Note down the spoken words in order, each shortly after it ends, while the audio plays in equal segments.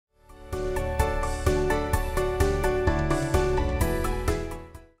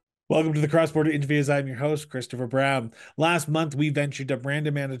Welcome to the Cross Border Interviews. I'm your host, Christopher Brown. Last month, we ventured to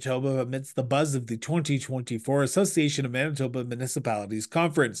Brandon, Manitoba amidst the buzz of the 2024 Association of Manitoba Municipalities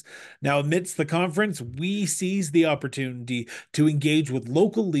Conference. Now, amidst the conference, we seized the opportunity to engage with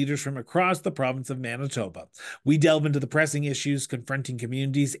local leaders from across the province of Manitoba. We delve into the pressing issues confronting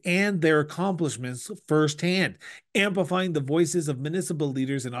communities and their accomplishments firsthand, amplifying the voices of municipal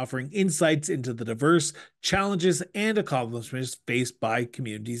leaders and offering insights into the diverse challenges and accomplishments faced by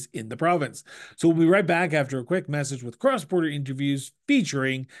communities in the province. So we'll be right back after a quick message with cross-border interviews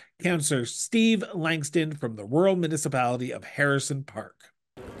featuring Councillor Steve Langston from the rural municipality of Harrison Park.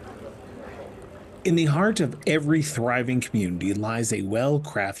 In the heart of every thriving community lies a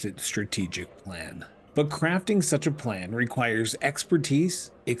well-crafted strategic plan. But crafting such a plan requires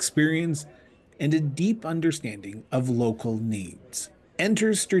expertise, experience, and a deep understanding of local needs.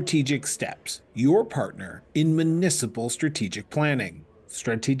 Enter Strategic Steps, your partner in municipal strategic planning.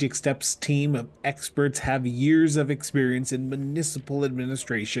 Strategic Steps' team of experts have years of experience in municipal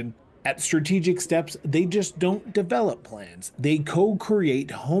administration. At Strategic Steps, they just don't develop plans. They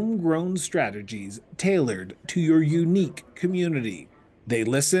co-create homegrown strategies tailored to your unique community. They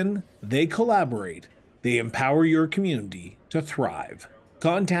listen, they collaborate, they empower your community to thrive.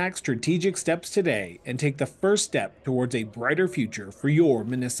 Contact Strategic Steps today and take the first step towards a brighter future for your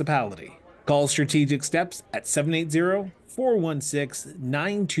municipality. Call Strategic Steps at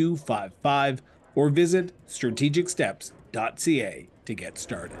 780-416-9255 or visit strategicsteps.ca to get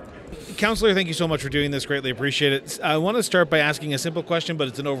started. Councillor, thank you so much for doing this. Greatly appreciate it. I want to start by asking a simple question, but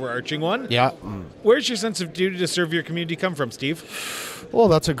it's an overarching one. Yeah. Where's your sense of duty to serve your community come from, Steve? Well,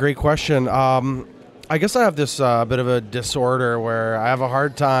 that's a great question. I guess I have this bit of a disorder where I have a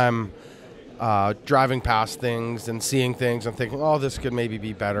hard time driving past things and seeing things and thinking, oh, this could maybe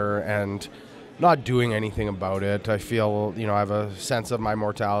be better, and not doing anything about it. I feel, I have a sense of my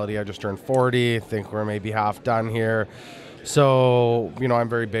mortality. I just turned 40. I think we're maybe half done here. So, I'm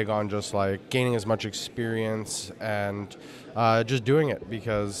very big on just like gaining as much experience and just doing it,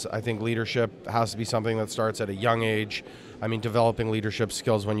 because I think leadership has to be something that starts at a young age. I mean, developing leadership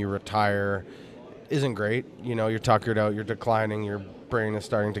skills when you retire isn't great. You're tuckered out, you're declining, your brain is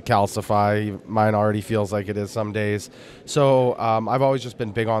starting to calcify. Mine already feels like it is some days. So I've always just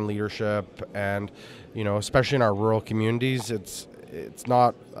been big on leadership, and, especially in our rural communities, it's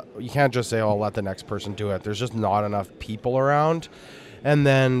not, you can't just say, oh, let the next person do it. There's just not enough people around. And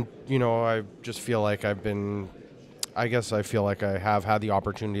then, I just feel like I feel like I have had the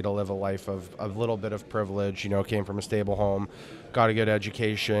opportunity to live a life of a little bit of privilege. Came from a stable home, got a good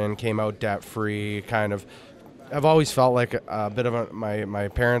education, came out debt-free, kind of. I've always felt like a bit of my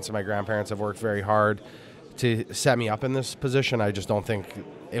parents and my grandparents have worked very hard to set me up in this position. I just don't think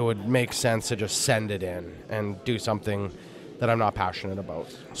it would make sense to just send it in and do something that I'm not passionate about.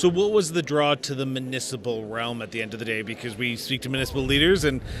 So what was the draw to the municipal realm at the end of the day? Because we speak to municipal leaders,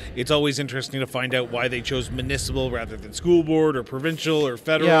 and it's always interesting to find out why they chose municipal rather than school board or provincial or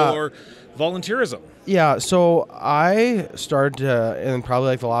federal or volunteerism. Yeah, so I started to, in probably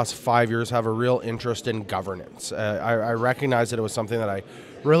like the last 5 years, have a real interest in governance. I recognized that it was something that I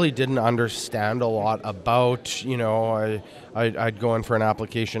really didn't understand a lot about. I'd go in for an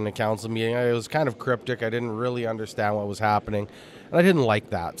application in a council meeting. It was kind of cryptic. I didn't really understand what was happening, and I didn't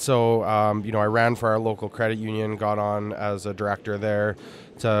like that. So, I ran for our local credit union, got on as a director there.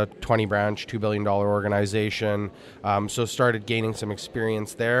 It's a 20-branch, $2 billion organization. So started gaining some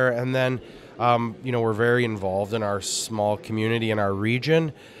experience there. And then, we're very involved in our small community in our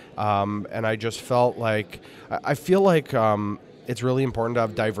region. And I just felt like, I feel like it's really important to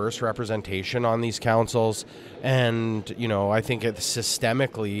have diverse representation on these councils. And, I think it's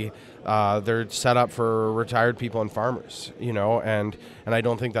systemically, they're set up for retired people and farmers, and I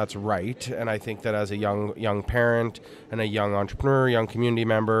don't think that's right. And I think that as a young parent and a young entrepreneur, young community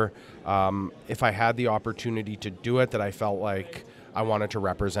member, if I had the opportunity to do it, that I felt like I wanted to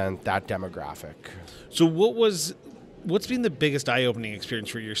represent that demographic. So what's been the biggest eye-opening experience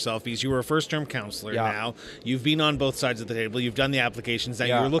for yourself? Because you were a first-term councillor now. You've been on both sides of the table. You've done the applications. Now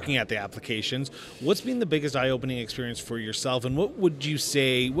you're looking at the applications. What's been the biggest eye-opening experience for yourself? And what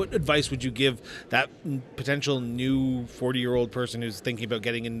advice would you give that potential new 40-year-old person who's thinking about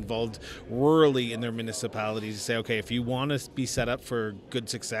getting involved rurally in their municipalities to say, okay, if you want to be set up for good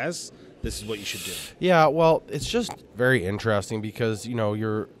success, this is what you should do? Yeah, well, it's just very interesting because,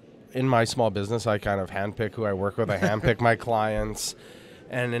 you're in my small business, I kind of handpick who I work with. I handpick my clients.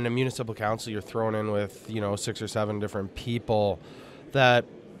 And in a municipal council, you're thrown in with, 6 or 7 different people that,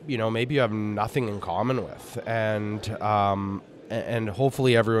 maybe you have nothing in common with. And and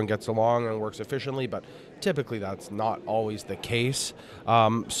hopefully everyone gets along and works efficiently, but typically that's not always the case.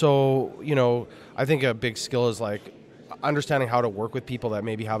 So, I think a big skill is like understanding how to work with people that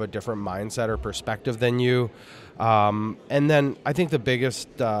maybe have a different mindset or perspective than you. And then I think the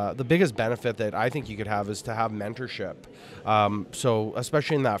biggest benefit that I think you could have is to have mentorship. So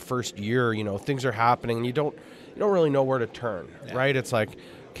especially in that first year, things are happening and you don't really know where to turn, right? It's like,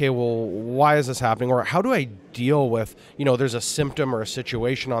 okay, well, why is this happening? Or how do I deal with, there's a symptom or a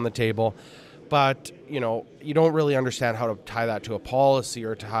situation on the table, but, you don't really understand how to tie that to a policy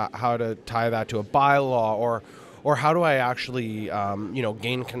or to how to tie that to a bylaw or how do I actually,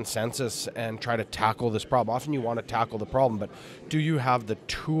 gain consensus and try to tackle this problem? Often you want to tackle the problem, but do you have the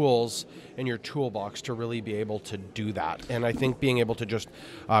tools in your toolbox to really be able to do that? And I think being able to just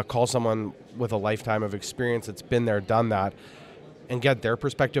call someone with a lifetime of experience that's been there, done that, and get their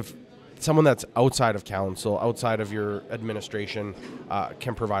perspective, someone that's outside of council, outside of your administration,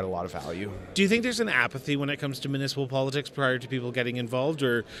 can provide a lot of value. Do you think there's an apathy when it comes to municipal politics prior to people getting involved,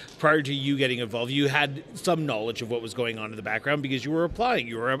 or prior to you getting involved, you had some knowledge of what was going on in the background because you were applying?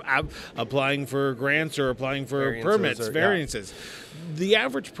 You were applying for grants or applying for variances. The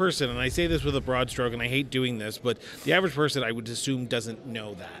average person, and I say this with a broad stroke, and I hate doing this, but the average person, I would assume, doesn't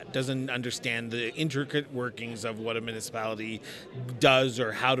know that, doesn't understand the intricate workings of what a municipality does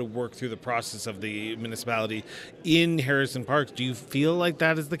or how to work through the process of the municipality in Harrison Park. Do you feel like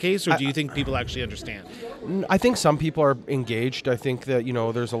that is the case, or do you think people actually understand? I think some people are engaged. I think that,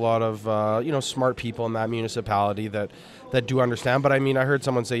 there's a lot of, smart people in that municipality that do understand. But I mean, I heard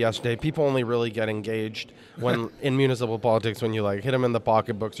someone say yesterday, people only really get engaged when in municipal politics when you like hit them in the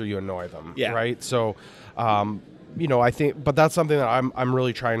pocketbooks or you annoy them, right? So, I think, but that's something that I'm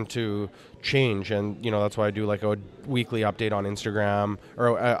really trying to change, and that's why I do like a weekly update on Instagram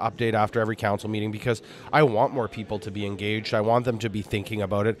or update after every council meeting, because I want more people to be engaged. I want them to be thinking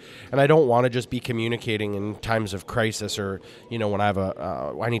about it, and I don't want to just be communicating in times of crisis or when I have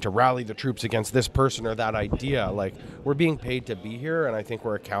I need to rally the troops against this person or that idea. Like, we're being paid to be here, and I think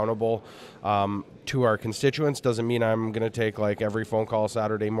we're accountable to our constituents. Doesn't mean I'm going to take like every phone call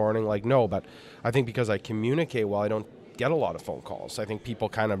Saturday morning, no, but I think because I communicate well, I don't get a lot of phone calls. I think people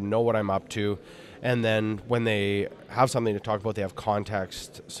kind of know what I'm up to, and then when they have something to talk about, they have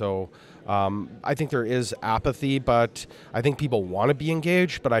context. So I think there is apathy, but I think people want to be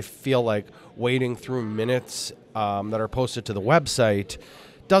engaged, but I feel like wading through minutes that are posted to the website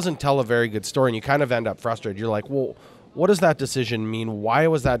doesn't tell a very good story, and you kind of end up frustrated. You're like, well, what does that decision mean? Why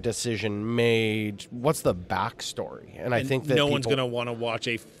was that decision made? What's the backstory? And I think that no one's going to want to watch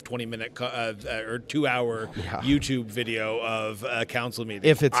a 20-minute or 2-hour YouTube video of a council meeting.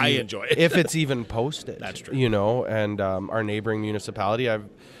 If it's enjoy it. If it's even posted. That's true. And our neighboring municipality, I've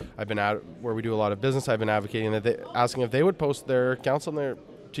been at where we do a lot of business. I've been advocating that asking if they would post their council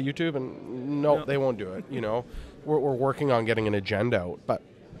to YouTube, and no, they won't do it. We're working on getting an agenda out, but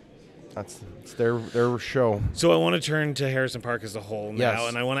it's their show. So I want to turn to Harrison Park as a whole now, Yes.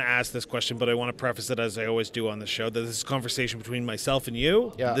 and I want to ask this question, but I want to preface it as I always do on the show, that this is a conversation between myself and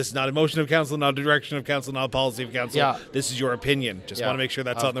you. Yeah. This is not a motion of council, not a direction of council, not a policy of council. Yeah. This is your opinion. Just want to make sure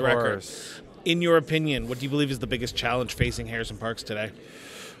that's on the record. In your opinion, what do you believe is the biggest challenge facing Harrison Parks today?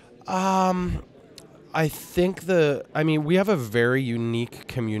 I think we have a very unique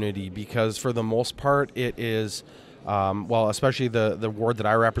community because for the most part it is, especially the ward that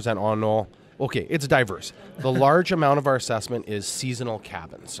I represent, Onol. Okay, it's diverse. The large amount of our assessment is seasonal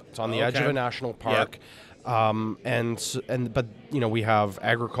cabins. It's on the edge of a national park, but we have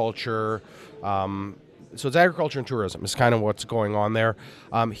agriculture. So it's agriculture and tourism is kind of what's going on there.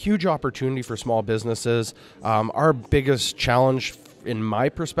 Huge opportunity for small businesses. Our biggest challenge, in my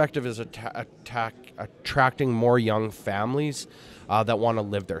perspective, is attracting more young families that want to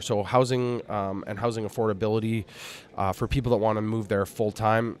live there. So housing and housing affordability for people that want to move there full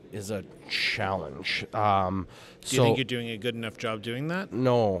time is a challenge. Do you think you're doing a good enough job doing that?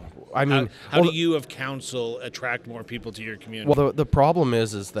 No. I mean, how do you, of council, attract more people to your community? Well, the problem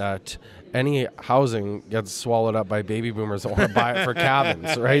is that any housing gets swallowed up by baby boomers that want to buy it for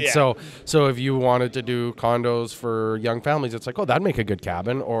cabins, right? Yeah. So if you wanted to do condos for young families, it's like, oh, that'd make a good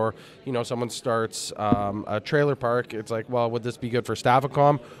cabin. Or, someone starts a trailer park. It's like, well, would this be good for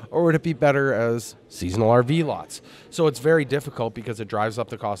Stavicom, or would it be better as seasonal RV lots? So it's very difficult because it drives up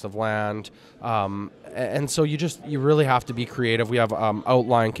the cost of land. And so you really have to be creative. We have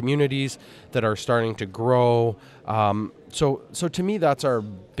outlying communities that are starting to grow. So to me, that's our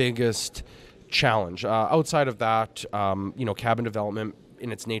biggest challenge. Outside of that, cabin development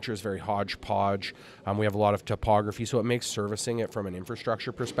in its nature is very hodgepodge. We have a lot of topography, so it makes servicing it from an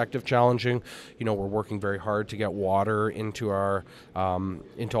infrastructure perspective challenging. We're working very hard to get water into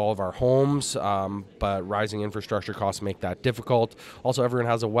into all of our homes, but rising infrastructure costs make that difficult. Also, everyone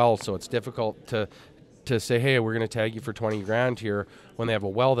has a well, so it's difficult to say, hey, we're going to tag you for 20 grand here when they have a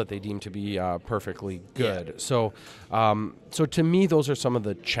well that they deem to be perfectly good. Yeah. So to me, those are some of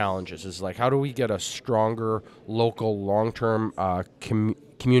the challenges, is like, how do we get a stronger local long-term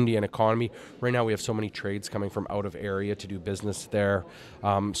community and economy? Right now we have so many trades coming from out of area to do business there.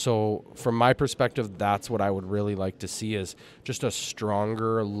 So from my perspective, that's what I would really like to see, is just a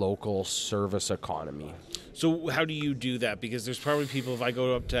stronger local service economy. So how do you do that? Because there's probably people, if I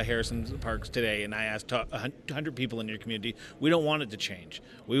go up to Harrison Parks today and I ask 100 people in your community, we don't want it to change.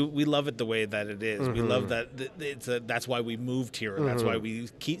 We love it the way that it is. Mm-hmm. We love that that's why we moved here, and that's why we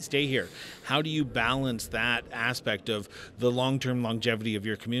stay here. How do you balance that aspect of the long-term longevity of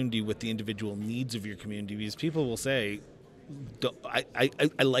your community with the individual needs of your community? Because people will say,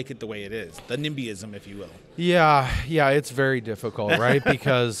 I like it the way it is, the NIMBYism, if you will. Yeah, it's very difficult, right?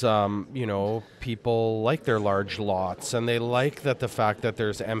 Because people like their large lots, and they like the fact that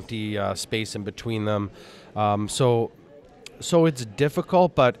there's empty space in between them. So it's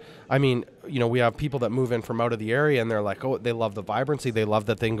difficult, but I mean, we have people that move in from out of the area, and they're like, oh, they love the vibrancy, they love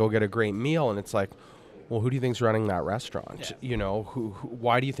that they can go get a great meal, and it's like, well, who do you think's running that restaurant? Yeah.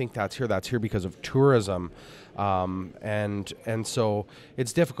 Why do you think that's here? That's here because of tourism. And so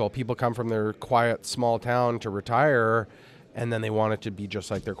it's difficult. People come from their quiet small town to retire, and then they want it to be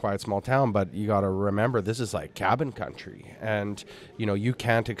just like their quiet small town. But you got to remember, this is like cabin country. And, you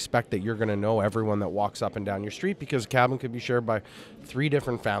can't expect that you're going to know everyone that walks up and down your street, because cabin could be shared by 3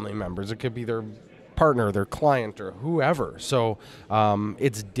 different family members. It could be their partner, their client, or whoever. So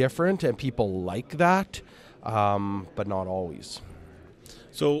it's different, and people like that, but not always.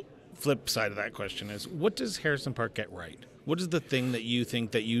 So flip side of that question is, what does Harrison Park get right? What is the thing that you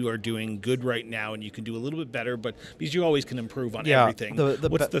think that you are doing good right now and you can do a little bit better, but because you always can improve on everything?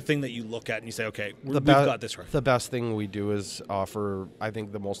 What's the thing that you look at and you say, okay, we've got this right? The best thing we do is offer, I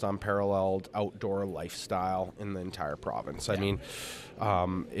think, the most unparalleled outdoor lifestyle in the entire province. Yeah. I mean,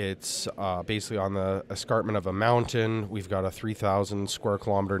 it's basically on the escarpment of a mountain. We've got a 3,000 square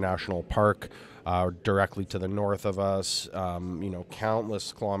kilometer national park directly to the north of us.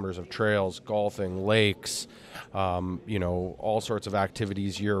 Countless kilometers of trails, golfing, lakes, all sorts of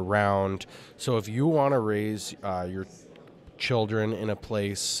activities year round. So if you want to raise your children in a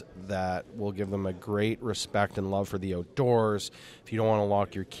place that will give them a great respect and love for the outdoors, if you don't want to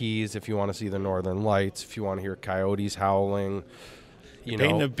lock your keys, if you want to see the northern lights, if you want to hear coyotes howling,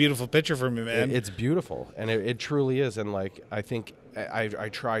 painting a beautiful picture for me, man. It's beautiful, and it truly is. And like, I think I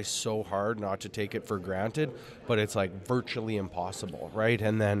try so hard not to take it for granted, but it's like virtually impossible, right?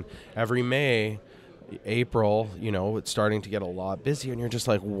 And then every May, April, it's starting to get a lot busier, and you're just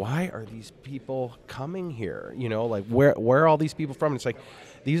like, why are these people coming here? Like, where are all these people from? And it's like,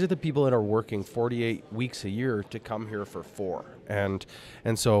 these are the people that are working 48 weeks a year to come here for 4. And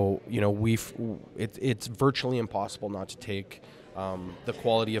so, it's virtually impossible not to take the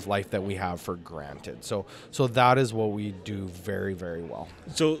quality of life that we have for granted. So that is what we do very, very well.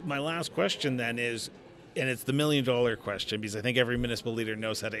 So my last question then is, and it's the $1 million question, because I think every municipal leader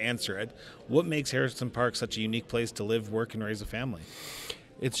knows how to answer it. What makes Harrison Park such a unique place to live, work, and raise a family?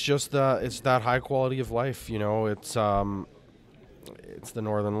 It's just it's that high quality of life. It's the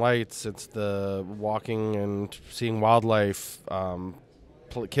northern lights. It's the walking and seeing wildlife,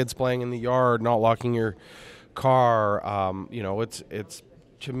 kids playing in the yard, not locking your car. It's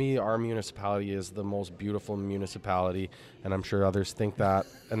to me, our municipality is the most beautiful municipality, and I'm sure others think that.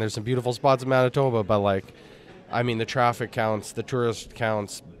 And there's some beautiful spots in Manitoba, but the traffic counts, the tourist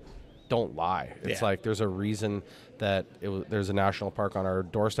counts don't lie. It's like there's a reason that there's a national park on our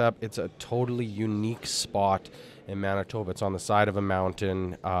doorstep. It's a totally unique spot in Manitoba. It's on the side of a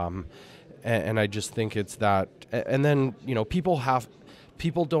mountain, and I just think it's that. And then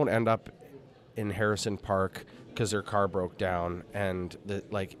people don't end up in Harrison Park because their car broke down, and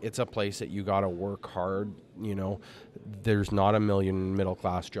it's a place that you got to work hard. There's not a million middle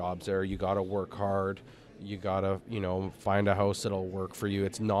class jobs there. You got to work hard. You got to find a house that'll work for you.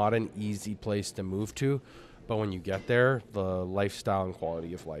 It's not an easy place to move to, but when you get there, the lifestyle and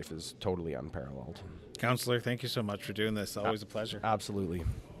quality of life is totally unparalleled. Councillor, thank you so much for doing this. Always a pleasure. Absolutely.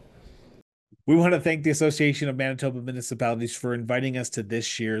 We want to thank the Association of Manitoba Municipalities for inviting us to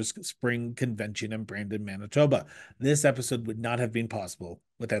this year's spring convention in Brandon, Manitoba. This episode would not have been possible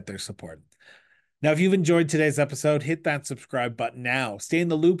without their support. Now, if you've enjoyed today's episode, hit that subscribe button now. Stay in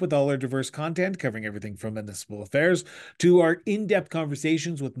the loop with all our diverse content covering everything from municipal affairs to our in-depth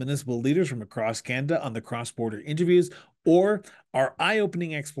conversations with municipal leaders from across Canada on the cross-border interviews, or our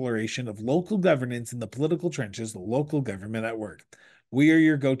eye-opening exploration of local governance in the political trenches, the local government at work. We are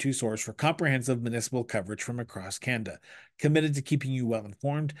your go-to source for comprehensive municipal coverage from across Canada, committed to keeping you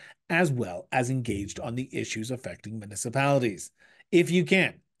well-informed as well as engaged on the issues affecting municipalities. If you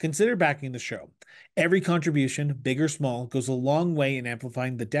can, consider backing the show. Every contribution, big or small, goes a long way in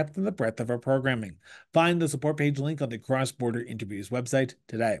amplifying the depth and the breadth of our programming. Find the support page link on the Cross Border Interviews website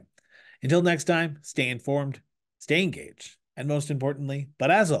today. Until next time, stay informed, stay engaged, and most importantly,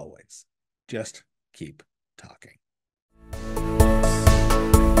 but as always, just keep talking.